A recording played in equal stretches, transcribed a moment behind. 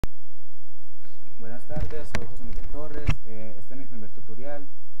Buenas tardes, soy José Miguel Torres. Este es mi primer tutorial.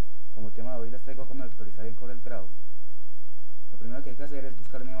 Como tema de hoy les traigo cómo vectorizar en Corel Draw. Lo primero que hay que hacer es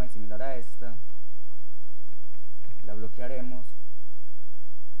buscar una imagen similar a esta. La bloquearemos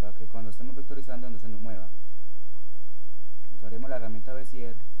para que cuando estemos vectorizando no se nos mueva. Usaremos la herramienta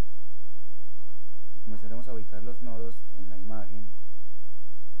Bezier y comenzaremos a ubicar los nodos en la imagen,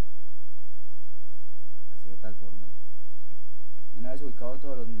 así de tal forma. Una vez ubicados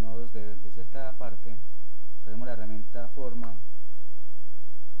todos los nodos de cierta parte, usaremos la herramienta forma,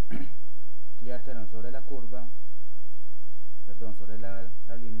 clicaremos sobre la curva, sobre la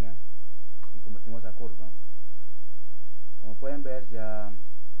línea y convertimos a curva. Como pueden ver, ya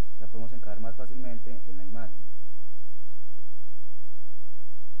la podemos encajar más fácilmente en la imagen.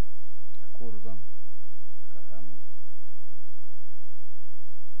 La curva, encajamos.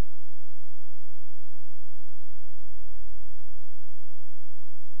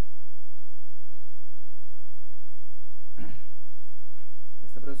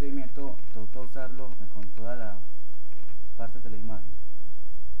 Este procedimiento toca usarlo con toda la parte de la imagen.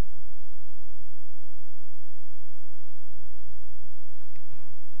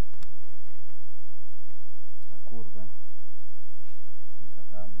 La curva,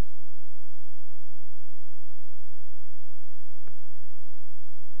 encajamos.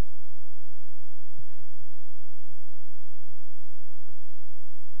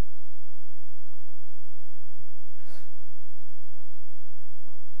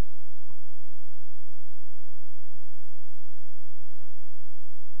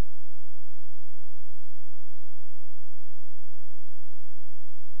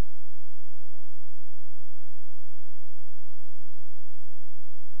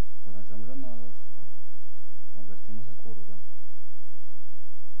 Organizamos los nodos, convertimos a curva.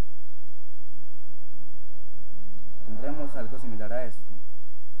 Tendremos algo similar a esto.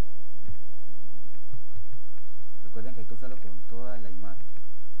 Recuerden que hay que usarlo con toda la imagen.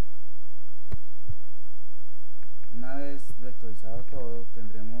 Una vez vectorizado todo,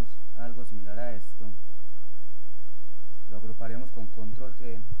 tendremos algo similar a esto. Lo agruparemos con control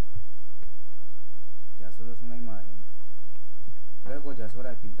G. Ya solo es una imagen. Luego ya es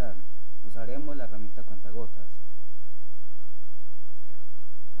hora de pintar. Usaremos la herramienta cuentagotas.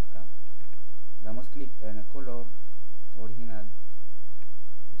 Acá damos clic en el color original,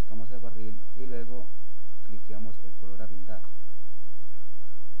 buscamos el barril y luego cliqueamos el color a pintar.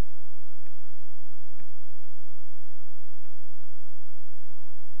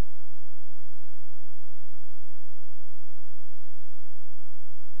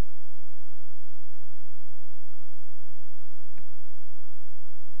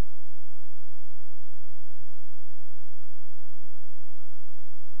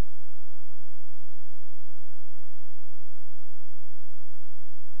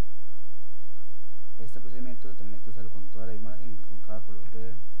 Este procedimiento también hay que usarlo con toda la imagen y con cada color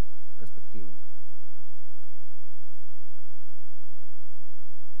respectivo.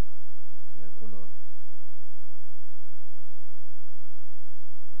 Y el color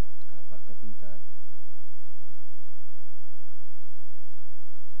a la parte a pintar.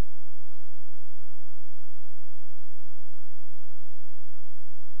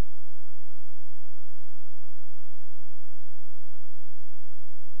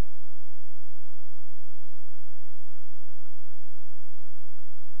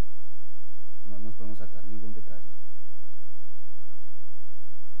 No nos podemos saltar ningún detalle.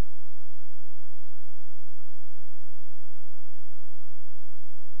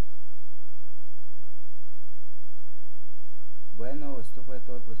 Bueno, esto fue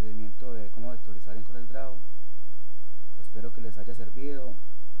todo el procedimiento de cómo vectorizar en Corel Draw. Espero que les haya servido.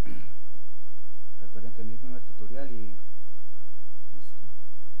 Recuerden que es mi primer tutorial y